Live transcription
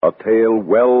A tale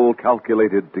well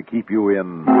calculated to keep you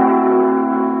in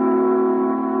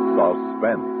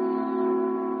suspense.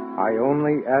 I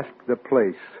only ask the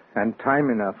place and time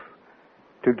enough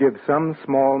to give some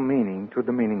small meaning to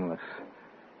the meaningless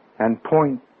and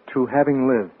point to having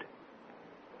lived.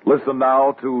 Listen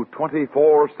now to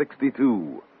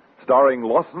 2462, starring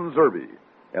Lawson Zerbe,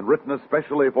 and written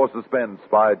especially for suspense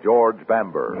by George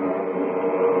Bamber.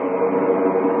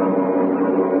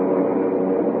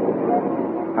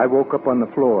 I woke up on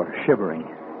the floor, shivering.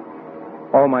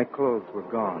 All my clothes were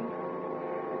gone.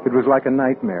 It was like a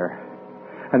nightmare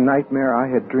I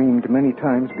had dreamed many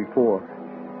times before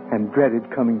and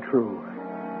dreaded coming true.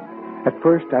 At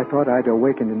first, I thought I'd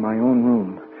awakened in my own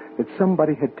room, that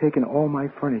somebody had taken all my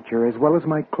furniture as well as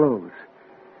my clothes.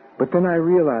 But then I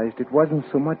realized it wasn't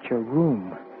so much a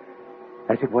room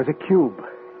as it was a cube,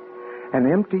 an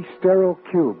empty, sterile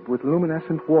cube with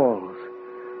luminescent walls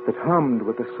that hummed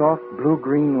with a soft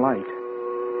blue-green light.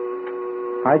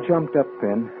 I jumped up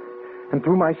then and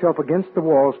threw myself against the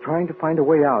walls trying to find a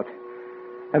way out,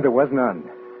 and there was none.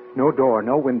 No door,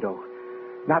 no window,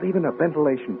 not even a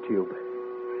ventilation tube.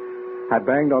 I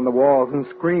banged on the walls and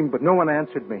screamed, but no one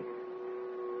answered me.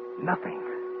 Nothing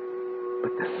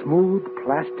but the smooth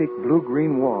plastic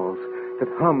blue-green walls that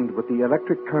hummed with the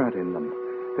electric current in them,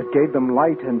 that gave them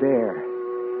light and air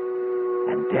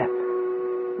and death.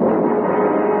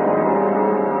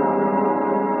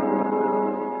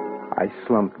 I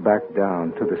slumped back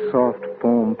down to the soft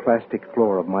foam plastic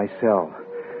floor of my cell,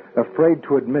 afraid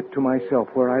to admit to myself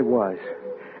where I was,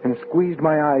 and squeezed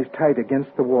my eyes tight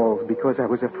against the walls because I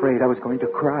was afraid I was going to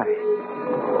cry.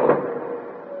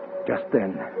 Just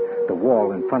then, the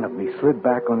wall in front of me slid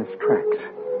back on its tracks,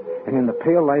 and in the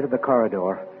pale light of the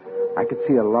corridor, I could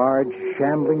see a large,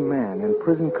 shambling man in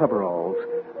prison coveralls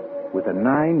with a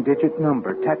 9-digit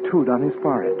number tattooed on his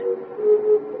forehead.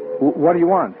 What do you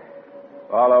want?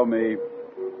 Follow me.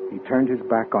 He turned his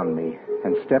back on me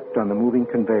and stepped on the moving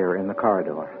conveyor in the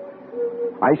corridor.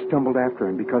 I stumbled after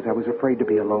him because I was afraid to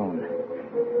be alone.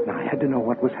 Now, I had to know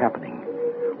what was happening.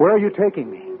 Where are you taking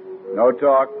me? No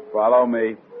talk. Follow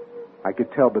me. I could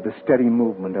tell by the steady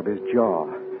movement of his jaw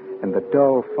and the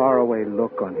dull, faraway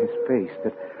look on his face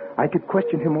that I could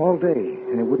question him all day,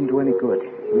 and it wouldn't do any good.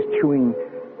 He was chewing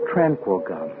Tranquil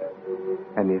gum,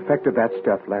 and the effect of that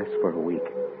stuff lasts for a week.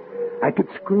 I could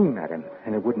scream at him,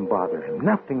 and it wouldn't bother him.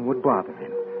 Nothing would bother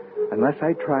him, unless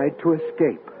I tried to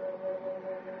escape.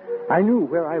 I knew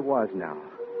where I was now.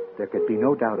 There could be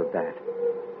no doubt of that.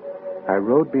 I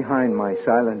rode behind my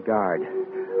silent guard,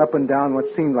 up and down what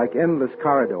seemed like endless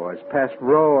corridors, past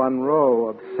row on row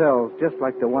of cells just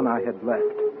like the one I had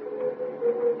left.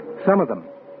 Some of them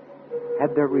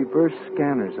had their reverse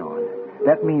scanners on.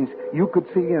 That means you could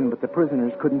see in, but the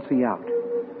prisoners couldn't see out.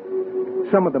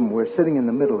 Some of them were sitting in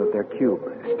the middle of their cube,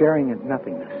 staring at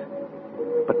nothingness.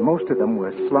 But most of them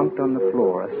were slumped on the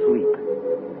floor, asleep,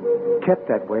 kept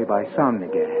that way by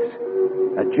somnogas,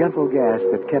 a gentle gas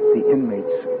that kept the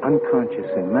inmates unconscious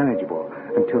and manageable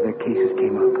until their cases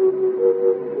came up.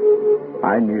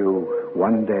 I knew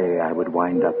one day I would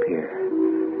wind up here.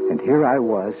 And here I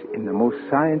was in the most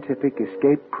scientific,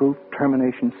 escape-proof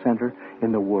termination center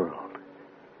in the world.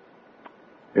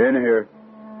 In here.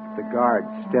 The guard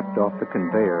stepped off the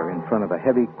conveyor in front of a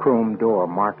heavy chrome door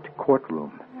marked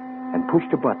courtroom and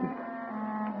pushed a button.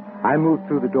 I moved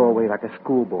through the doorway like a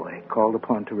schoolboy called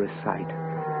upon to recite.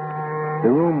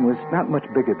 The room was not much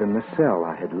bigger than the cell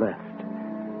I had left,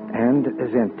 and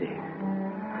as empty.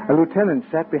 A lieutenant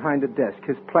sat behind a desk.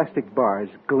 His plastic bars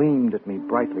gleamed at me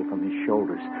brightly from his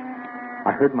shoulders.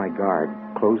 I heard my guard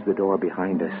close the door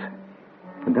behind us,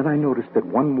 and then I noticed that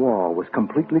one wall was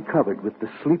completely covered with the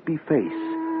sleepy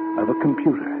face of a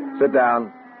computer. Sit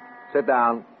down. Sit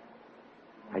down.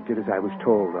 I did as I was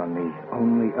told on the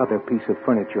only other piece of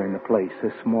furniture in the place,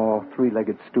 a small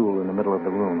 3-legged stool in the middle of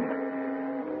the room.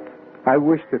 I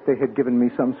wished that they had given me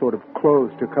some sort of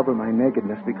clothes to cover my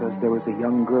nakedness because there was a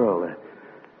young girl, a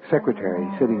secretary,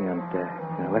 sitting on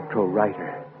an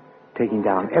electro-writer, taking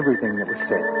down everything that was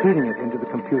said, feeding it into the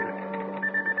computer.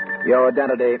 Your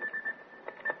identity.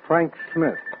 Frank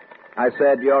Smith. I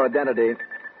said your identity.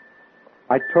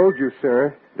 I told you,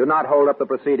 sir. Do not hold up the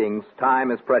proceedings.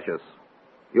 Time is precious.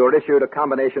 You were issued a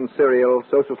combination serial,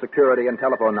 Social Security, and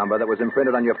telephone number that was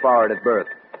imprinted on your forehead at birth.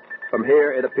 From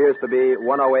here, it appears to be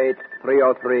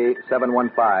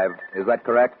 108-303-715. Is that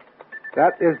correct?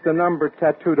 That is the number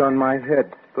tattooed on my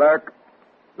head. Clerk,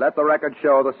 let the record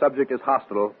show the subject is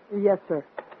hostile. Yes, sir.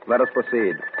 Let us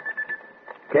proceed.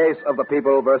 Case of the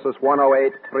People versus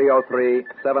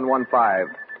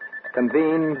 108-303-715.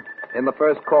 Convened in the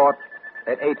first court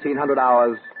at 1800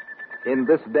 hours in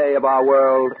this day of our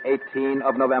world, 18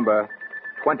 of November,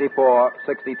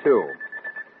 2462.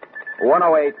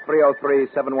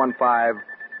 108-303-715,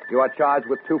 you are charged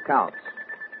with 2 counts.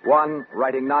 1,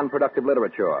 writing non-productive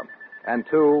literature, and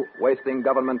 2, wasting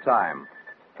government time.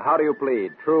 How do you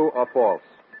plead, true or false?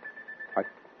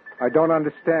 I don't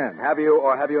understand. Have you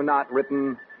or have you not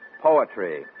written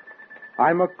poetry?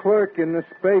 I'm a clerk in the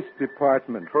Space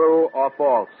Department. True or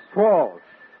false? False.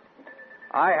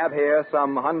 I have here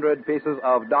some 100 pieces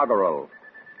of doggerel.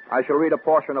 I shall read a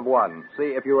portion of one.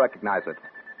 See if you recognize it.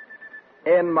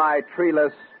 In my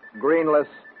treeless, greenless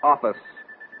office,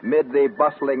 mid the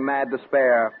bustling mad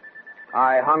despair,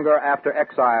 I hunger after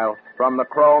exile from the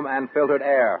chrome and filtered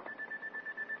air.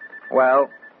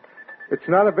 Well? It's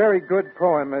not a very good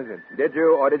poem, is it? Did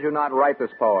you or did you not write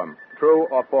this poem? True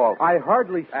or false? I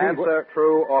hardly see... Answer,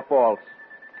 true or false?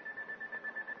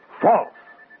 False.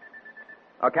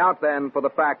 Account, then, for the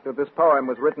fact that this poem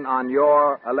was written on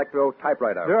your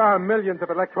electro-typewriter. There are millions of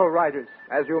electro-writers.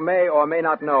 As you may or may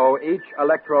not know, each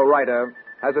electro-writer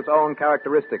has its own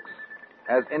characteristics,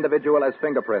 as individual as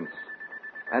fingerprints.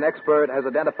 An expert has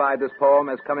identified this poem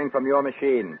as coming from your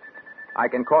machine. I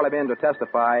can call him in to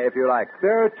testify if you like.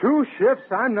 There are 2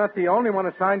 shifts. I'm not the only one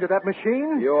assigned to that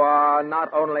machine. You are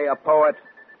not only a poet,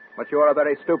 but you are a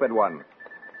very stupid one.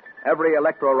 Every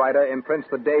electro-writer imprints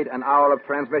the date and hour of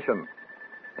transmission.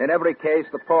 In every case,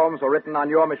 the poems were written on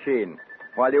your machine,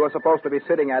 while you were supposed to be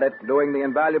sitting at it doing the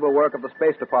invaluable work of the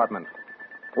Space Department.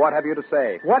 What have you to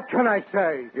say? What can I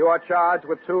say? You are charged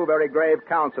with 2 very grave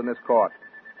counts in this court,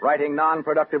 writing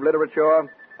non-productive literature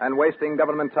and wasting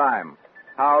government time.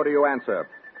 How do you answer?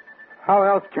 How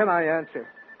else can I answer?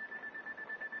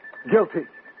 Guilty.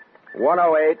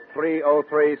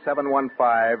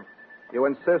 108-303-715. You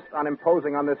insist on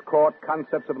imposing on this court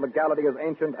concepts of legality as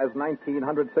ancient as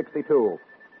 1962.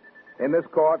 In this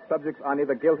court, subjects are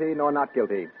neither guilty nor not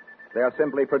guilty. They are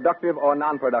simply productive or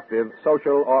non-productive,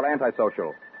 social or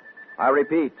antisocial. I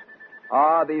repeat,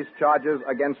 are these charges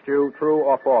against you true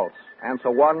or false?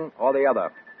 Answer one or the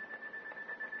other.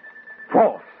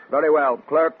 False. Very well.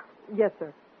 Clerk, Yes,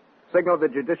 sir. signal the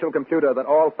judicial computer that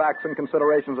all facts and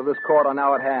considerations of this court are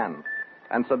now at hand,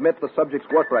 and submit the subject's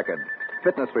work record,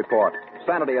 fitness report,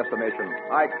 sanity estimation,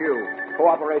 IQ,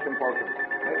 cooperation quotient.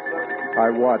 I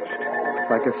watched,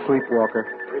 like a sleepwalker,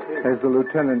 as the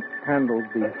lieutenant handled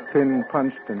the thin,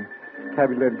 punched and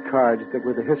tabulated cards that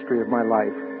were the history of my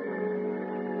life.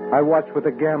 I watched with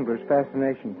a gambler's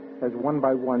fascination as one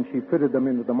by one she fitted them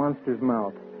into the monster's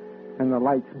mouth, and the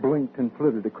lights blinked and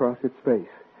flitted across its face,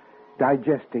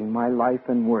 digesting my life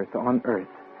and worth on Earth,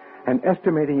 and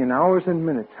estimating in hours and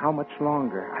minutes how much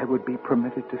longer I would be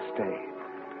permitted to stay.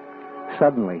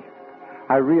 Suddenly,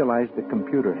 I realized the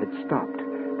computer had stopped.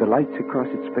 The lights across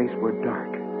its face were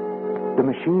dark. The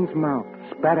machine's mouth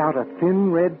spat out a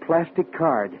thin red plastic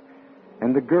card,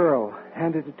 and the girl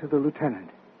handed it to the lieutenant.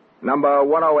 Number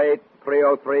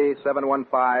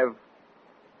 108-303-715.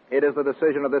 It is the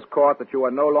decision of this court that you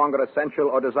are no longer essential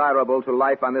or desirable to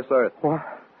life on this earth. What?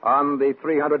 On the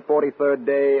 343rd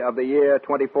day of the year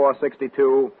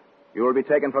 2462, you will be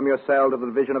taken from your cell to the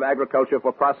Division of Agriculture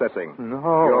for processing.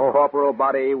 No. Your corporal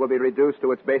body will be reduced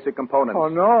to its basic components. Oh,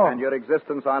 no. And your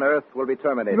existence on Earth will be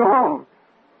terminated. No.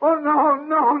 Oh,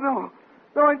 no.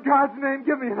 No, in God's name,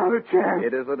 give me another chance.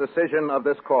 It is the decision of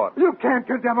this court. You can't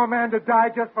condemn a man to die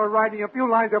just for writing a few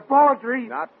lines of poetry.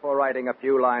 Not for writing a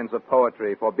few lines of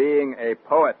poetry, for being a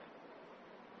poet.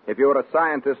 If you were a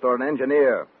scientist or an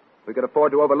engineer, we could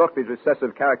afford to overlook these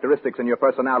recessive characteristics in your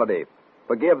personality.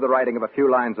 Forgive the writing of a few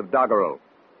lines of doggerel.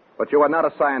 But you are not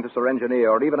a scientist or engineer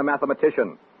or even a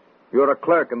mathematician. You are a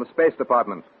clerk in the Space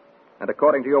Department. And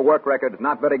according to your work record,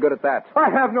 not very good at that. I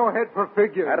have no head for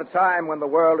figures. At a time when the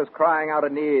world is crying out a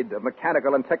need of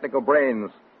mechanical and technical brains,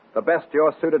 the best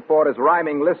you're suited for is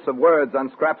rhyming lists of words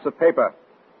on scraps of paper.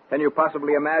 Can you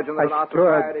possibly imagine that in our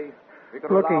society...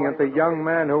 looking at the young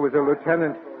man who was a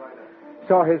lieutenant,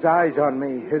 saw his eyes on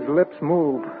me, his lips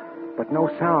move, but no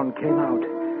sound came out.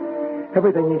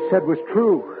 Everything he said was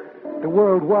true. The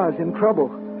world was in trouble.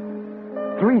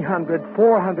 300,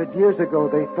 400 years ago,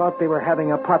 they thought they were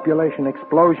having a population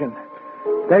explosion.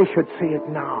 They should see it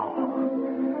now.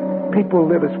 People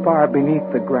live as far beneath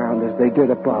the ground as they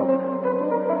did above.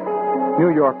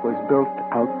 New York was built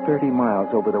out 30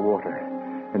 miles over the water,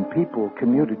 and people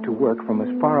commuted to work from as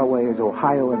far away as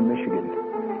Ohio and Michigan.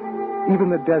 Even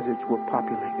the deserts were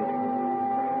populated.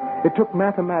 It took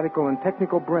mathematical and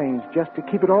technical brains just to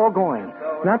keep it all going,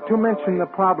 not to mention the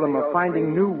problem of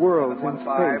finding new worlds in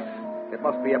space. It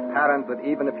must be apparent that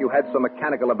even if you had some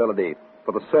mechanical ability,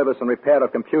 for the service and repair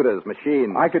of computers,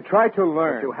 machines. I could try to But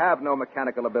learn. you have no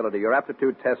mechanical ability. Your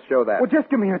aptitude tests show that. Well, just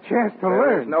give me a chance to There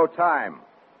learn. is no time.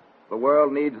 The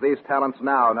world needs these talents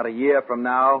now, not a year from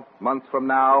now, months from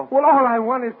now. Well, all I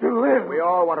want is to live. We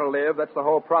all want to live. That's the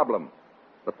whole problem.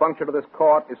 The function of this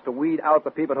court is to weed out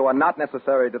the people who are not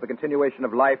necessary to the continuation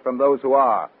of life from those who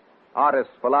are.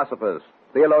 Artists, philosophers,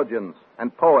 theologians,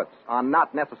 and poets are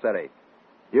not necessary.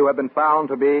 You have been found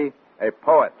to be a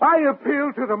poet. I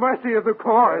appeal to the mercy of the There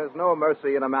court. is no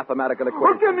mercy in a mathematical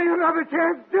Well, give equation. me another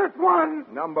chance, just one.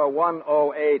 Number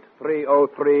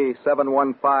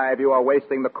 108-303-715, you are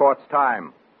wasting the court's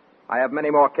time. I have many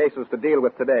more cases to deal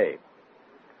with today.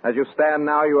 As you stand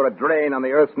now, you are a drain on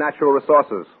the Earth's natural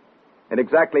resources. In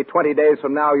exactly 20 days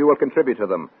from now, you will contribute to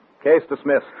them. Case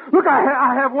dismissed. Look,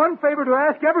 I have one favor to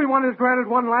ask. Everyone is granted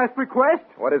one last request.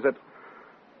 What is it?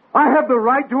 I have the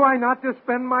right, do I not, to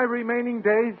spend my remaining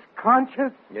days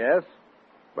conscious? Yes,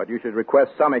 but you should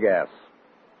request Samigas.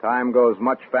 Time goes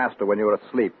much faster when you're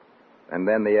asleep, and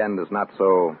then the end is not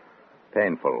so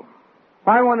painful.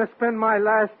 I want to spend my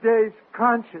last days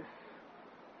conscious.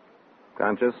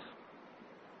 Conscious?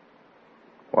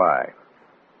 Why?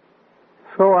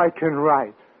 So I can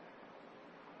write.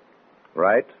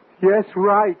 Right? Yes,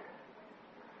 write.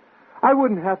 I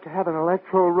wouldn't have to have an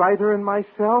electro-writer in my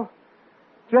cell.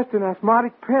 Just an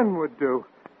asthmatic pen would do.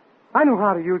 I know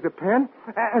how to use a pen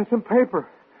and some paper.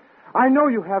 I know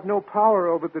you have no power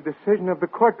over the decision of the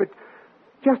court, but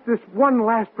just this one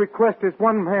last request is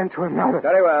one man to another.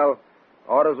 Very well.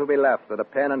 Orders will be left that a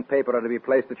pen and paper are to be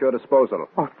placed at your disposal.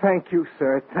 Oh, thank you,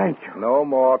 sir. Thank you. No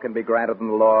more can be granted than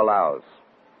the law allows.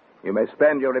 You may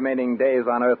spend your remaining days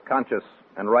on Earth conscious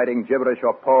and writing gibberish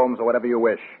or poems or whatever you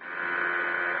wish.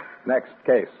 Next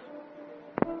case.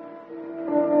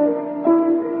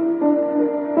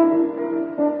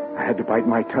 I had to bite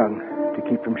my tongue to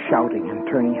keep from shouting and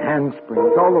turning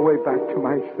handsprings all the way back to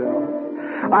my cell.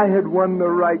 I had won the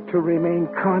right to remain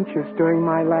conscious during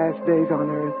my last days on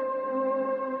Earth.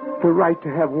 The right to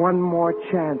have one more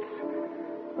chance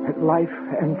at life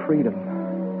and freedom.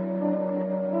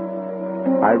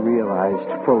 I realized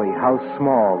fully how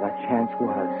small that chance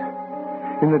was.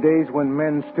 In the days when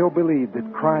men still believed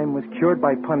that crime was cured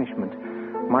by punishment,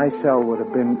 my cell would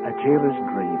have been a jailer's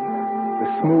dream. The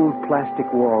smooth plastic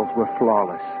walls were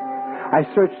flawless. I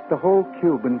searched the whole cube and